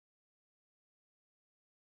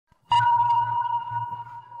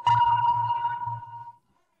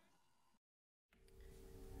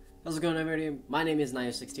How's it going, everybody? My name is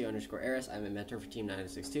 962_Eris. I'm a mentor for Team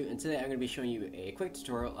 962, and today I'm going to be showing you a quick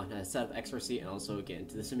tutorial on how to set up xRC and also get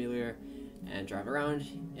into the simulator and drive around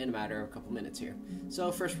in a matter of a couple minutes here. So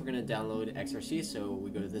first we're going to download xRC, so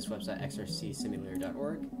we go to this website,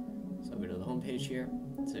 xrcsimulator.org. So I'll go to the home page here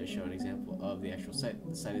to show an example of the actual site.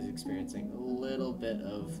 The site is experiencing a little bit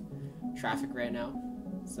of traffic right now,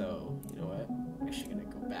 so you know what? I'm actually going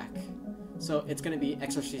to go back. So it's going to be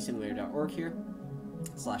xrcsimulator.org here.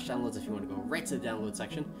 /downloads if you want to go right to the download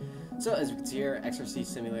section. So as you can see here, xRC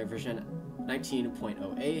Simulator version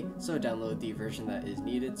 19.0a, so download the version that is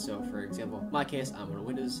needed. So for example, in my case, I'm on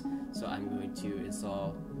Windows, so I'm going to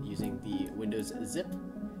install using the Windows zip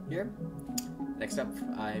here. Next up,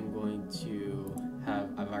 I'm going to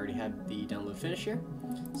I've already had the download finish here,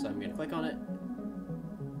 so I'm going to click on it,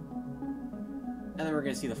 and then we're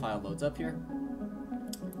going to see the file loads up here,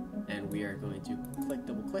 and we are going to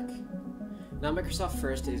double click. Now Microsoft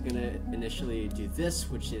first is going to initially do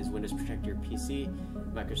this, which is Windows Protect Your PC.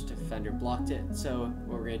 Microsoft Defender blocked it, so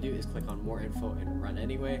what we're going to do is click on More Info and Run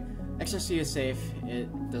Anyway. xRC is safe, it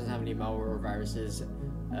doesn't have any malware or viruses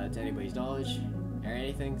to anybody's knowledge or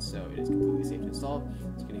anything, so it is completely safe to install.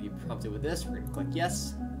 It's going to be prompted with this. We're going to click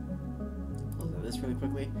Yes, close out this really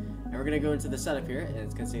quickly, and we're going to go into the setup here, and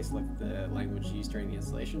it's going to say select the language used during the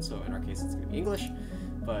installation, so in our case it's going to be English,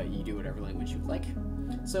 but you do whatever language you'd like.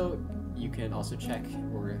 So you can also check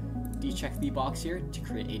or decheck the box here to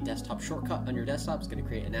create a desktop shortcut on your desktop. It's going to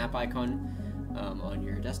create an app icon on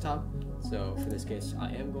your desktop. So for this case,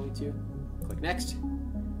 I am going to click Next.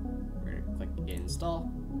 We're going to click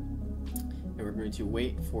Install, and we're going to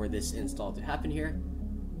wait for this install to happen here.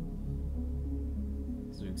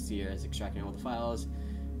 So you can see here it's extracting all the files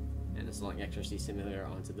and installing xRC Simulator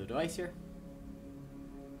onto the device here.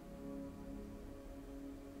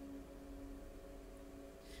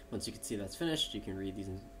 Once you can see that's finished, you can read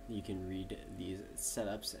these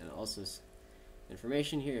setups and also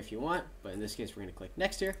information here if you want, but in this case we're going to click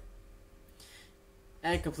Next here,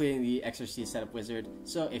 and completing the xRC setup wizard.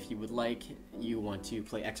 So if you would like, you want to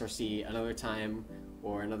play xRC another time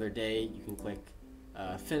or another day, you can click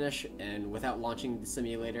Finish, and without launching the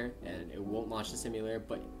simulator, and it won't launch the simulator,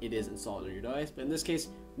 but it is installed on your device. But in this case,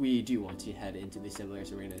 we do want to head into the simulator,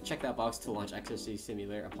 so we're going to check that box to launch xRC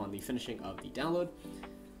Simulator upon the finishing of the download.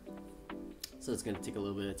 So it's going to take a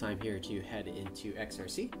little bit of time here to head into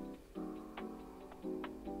xRC.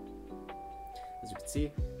 As you can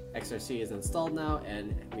see, xRC is installed now,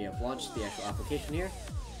 and we have launched the actual application here.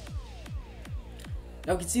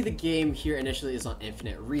 Now we can see the game here initially is on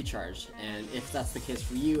infinite recharge, and if that's the case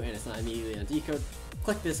for you and it's not immediately on decode,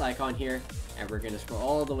 click this icon here, and we're going to scroll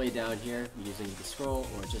all the way down here using the scroll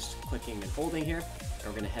or just clicking and holding here, and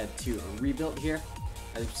we're going to head to a rebuild here.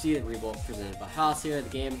 As you can see, the rebuild presented by Haas here, the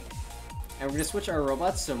game. And we're going to switch our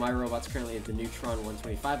robots, so my robot's currently the Neutron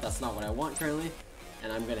 125, that's not what I want currently.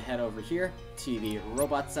 And I'm going to head over here to the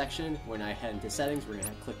robot section. When I head into settings, we're going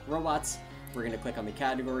to click robots, we're going to click on the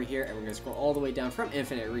category here, and we're going to scroll all the way down from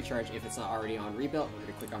infinite recharge if it's not already on rebuild. We're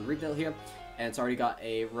going to click on rebuild here, and it's already got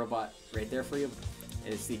a robot right there for you.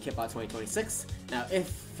 It's the Kitbot 2026. Now if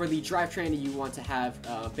for the drivetrain you want to have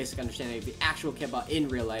basic understanding of the actual Kitbot in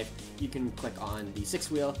real life, you can click on the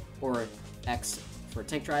 6-wheel or X for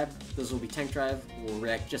tank drive. Those will be tank drive, will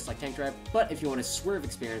react just like tank drive. But if you want a swerve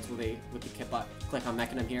experience with the Kitbot, click on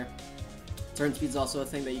mechanism here. Turn speed is also a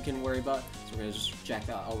thing that you can worry about, so we're going to just jack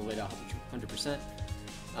that all the way to 100%.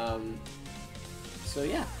 So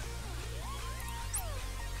yeah.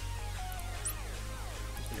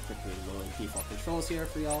 Just going to quickly load default controls here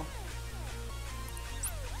for y'all.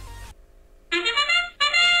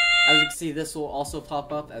 As you can see, this will also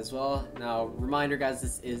pop up as well. Now, reminder guys,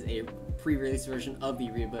 this is a pre-release version of the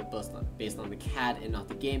rebuild based on the CAD and not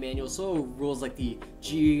the game manual, so rules like the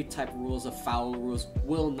G-type rules of foul rules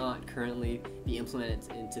will not currently be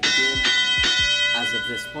implemented into the game as of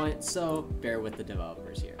this point, so bear with the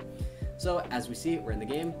developers here. So as we see, we're in the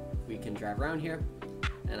game, we can drive around here,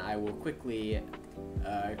 and I will quickly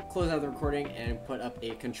close out the recording and put up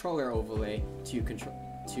a controller overlay to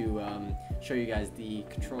show you guys the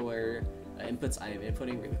controller inputs I am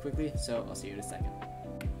inputting really quickly, so I'll see you in a second.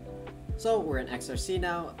 So we're in xRC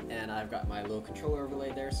now, and I've got my little controller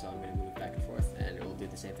overlay there, so I'm going to move back and forth, and it will do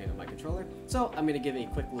the same thing on my controller. So I'm going to give a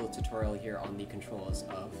quick little tutorial here on the controls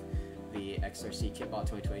of the xRC Kitbot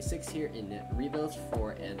 2026 here in rebuild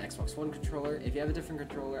for an Xbox One controller. If you have a different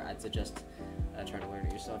controller, I'd suggest trying to learn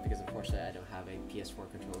it yourself, because unfortunately I don't have a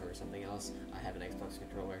PS4 controller or something else. I have an Xbox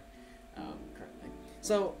controller currently.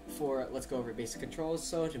 So let's go over basic controls.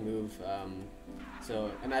 So to move,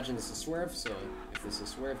 so imagine this is swerve. So if this is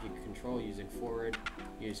swerve, you can control using forward,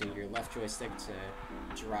 using your left joystick to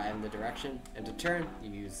drive in the direction, and to turn, you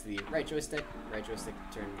use the right joystick to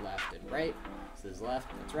turn left and right. So this is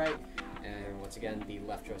left, that's right, and once again, the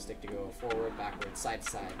left joystick to go forward, backward, side to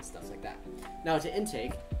side, and stuff like that. Now to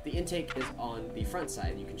intake, the intake is on the front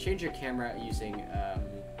side. You can change your camera using,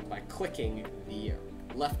 by clicking the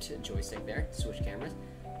left joystick there, switch cameras.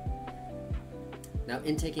 Now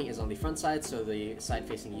intaking is on the front side, so the side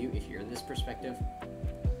facing you if you're in this perspective,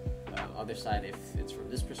 other side if it's from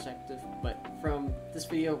this perspective, but from this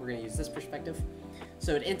video we're going to use this perspective.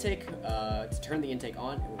 So at intake, to turn the intake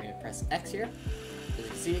on, we're going to press X here. As you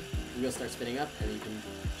can see, the wheel starts spinning up, and you can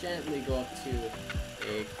gently go up to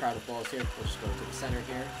a crowd of balls here. We'll just go to the center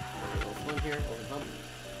here, or over one here, over the hump,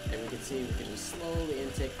 and we can see we can just slowly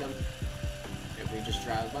intake them. If we just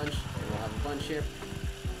drive a bunch, and we'll have a bunch here.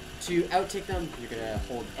 To outtake them, you're going to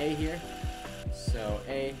hold A here. So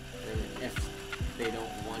A, and if they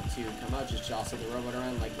don't want to come out, just jostle the robot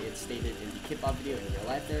around like it's stated in the Kitbot video in real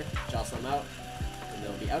life there. Jostle them out, and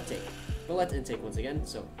they'll be outtake. But let's intake once again,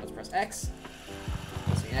 so let's press X.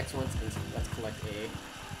 Pressing X once, and let's collect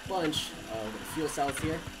a bunch of fuel cells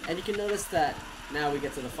here. And you can notice that now we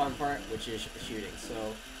get to the fun part, which is shooting. So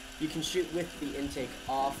you can shoot with the intake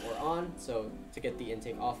off or on. So to get the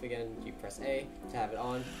intake off again, you press A. To have it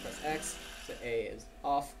on, press X. So A is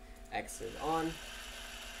off, X is on.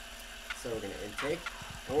 So we're going to intake.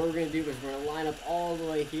 And what we're going to do is we're going to line up all the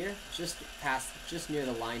way here, just near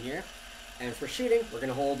the line here. And for shooting, we're going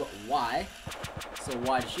to hold Y. So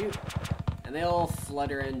Y to shoot. And they all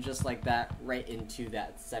flutter in just like that right into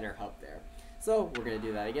that center hub there. So we're going to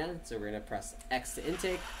do that again. So we're going to press X to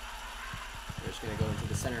intake. We're just going to go into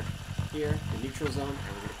the center here, the neutral zone, and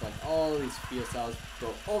we're going to collect all these fuel cells,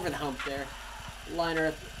 go over the hump there, line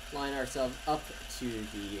ourselves up to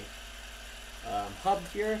the hub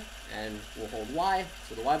here, and we'll hold Y,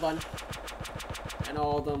 so the Y button, and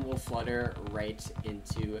all of them will flutter right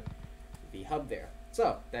into the hub there.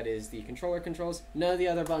 So that is the controller controls. None of the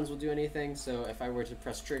other buttons will do anything, so if I were to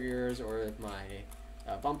press triggers or my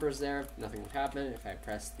bumpers there, nothing would happen. If I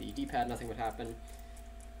press the D-pad, nothing would happen.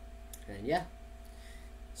 And yeah,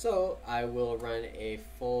 so I will run a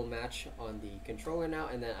full match on the controller now,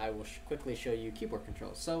 and then I will quickly show you keyboard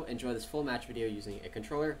controls. So enjoy this full match video using a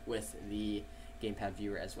controller with the gamepad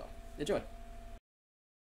viewer as well. Enjoy!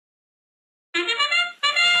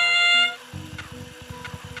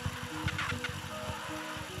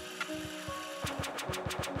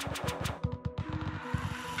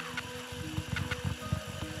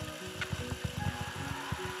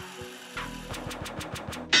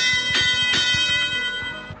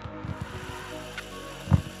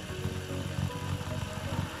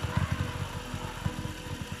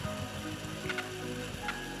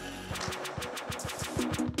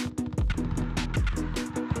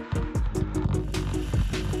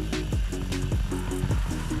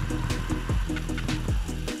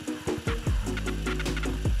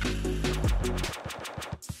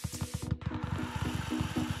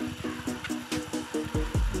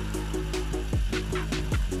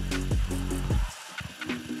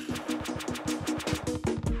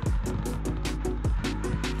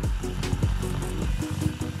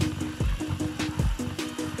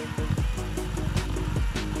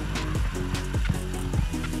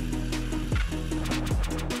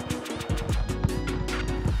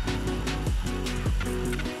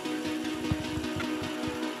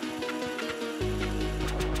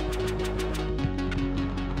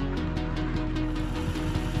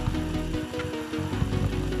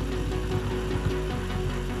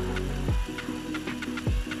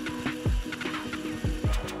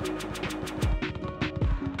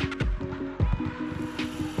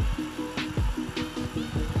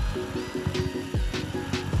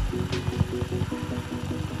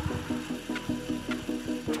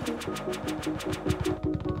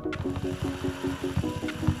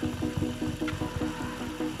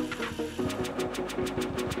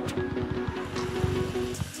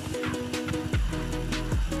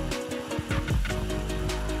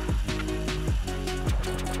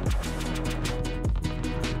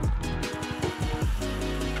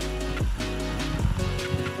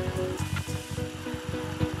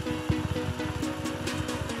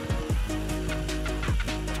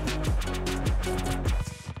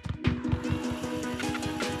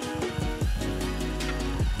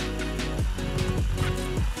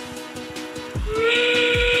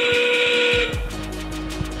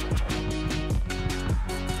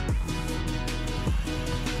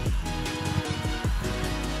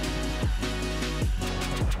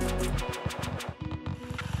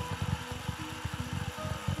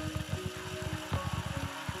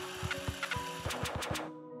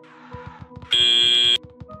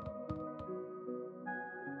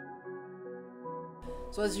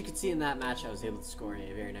 So as you can see in that match, I was able to score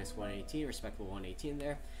a very nice 118, respectable 118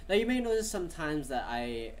 there. Now you may notice sometimes that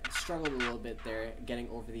I struggled a little bit there getting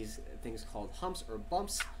over these things called humps or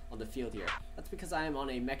bumps on the field here. That's because I am on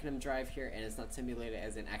a mechanism drive here and it's not simulated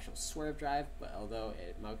as an actual swerve drive, but although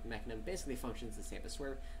mechanism basically functions the same as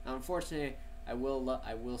swerve. Now unfortunately, I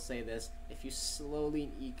will say this, if you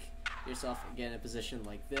slowly eke yourself and get in a position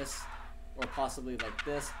like this, or possibly like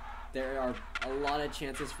this, there are a lot of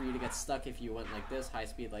chances for you to get stuck if you went like this, high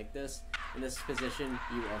speed like this. In this position,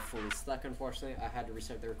 you are fully stuck, unfortunately. I had to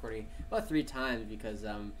restart the recording about 3 times because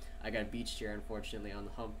I got beached here, unfortunately, on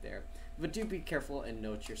the hump there. But do be careful and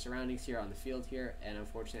note your surroundings here on the field here, and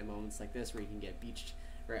unfortunately at moments like this where you can get beached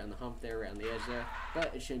right on the hump there, right on the edge there.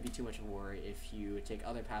 But it shouldn't be too much of a worry if you take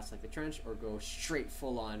other paths like the trench or go straight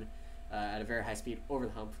full on at a very high speed over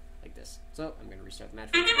the hump like this. So I'm going to restart the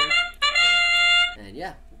match once again. And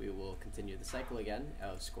yeah, we will continue the cycle again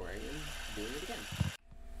of scoring and doing it again.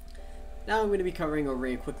 Now I'm going to be covering over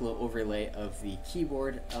a quick little overlay of the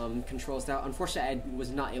keyboard controls. Now, unfortunately, I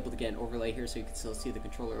was not able to get an overlay here, so you can still see the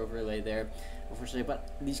controller overlay there, unfortunately,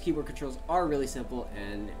 but these keyboard controls are really simple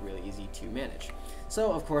and really easy to manage.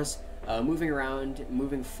 So, of course,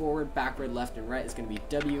 moving forward, backward, left, and right is going to be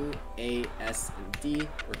W, A, S, and D,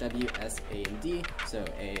 or W, S, A, and D. So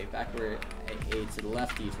A backward, A to the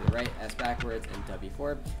left, D to the right, S backwards, and W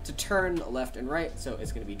forward. To turn left and right, so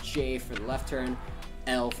it's going to be J for the left turn,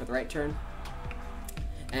 L for the right turn.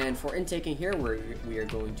 And for intaking here, we are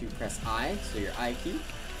going to press I, so your I key.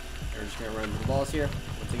 We're just going to run the balls here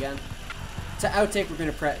once again. To outtake,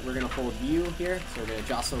 we're going to hold U here, so we're going to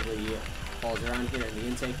jostle the balls around here in the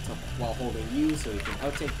intake while holding U, so we can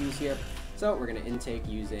outtake these here. So we're going to intake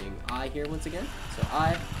using I here once again. So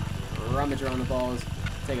I rummage around the balls,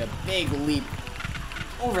 take a big leap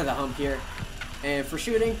over the hump here, and for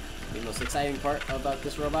shooting, the most exciting part about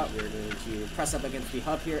this robot, we're going to press up against the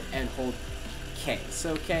hub here and hold K.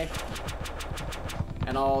 So K,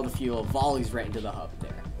 and all the fuel volleys right into the hub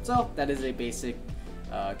there. So that is a basic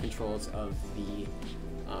controls of the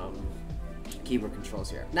keyboard controls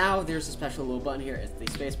here. Now there's a special little button here, it's the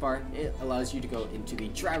spacebar. It allows you to go into the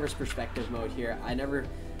driver's perspective mode here. I never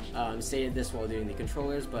stated this while doing the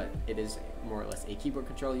controllers, but it is more or less a keyboard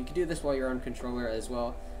control. You can do this while you're on controller as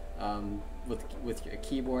well. With your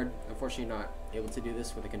keyboard. Unfortunately, you're not able to do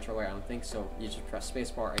this with a controller, I don't think, so you just press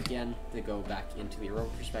spacebar again to go back into the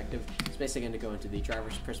robot perspective, space again to go into the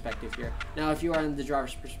driver's perspective here. Now, if you are in the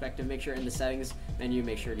driver's perspective, make sure in the settings menu,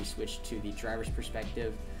 make sure to switch to the driver's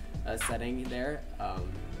perspective setting there,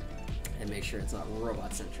 and make sure it's not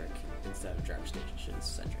robot-centric instead of driver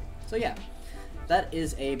station-centric. So yeah, that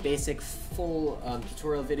is a basic full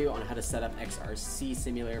tutorial video on how to set up xRC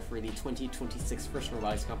simulator for the 2026 First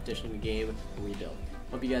Robotics Competition game Rebuild.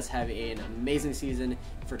 Hope you guys have an amazing season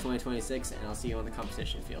for 2026, and I'll see you on the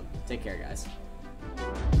competition field. Take care, guys.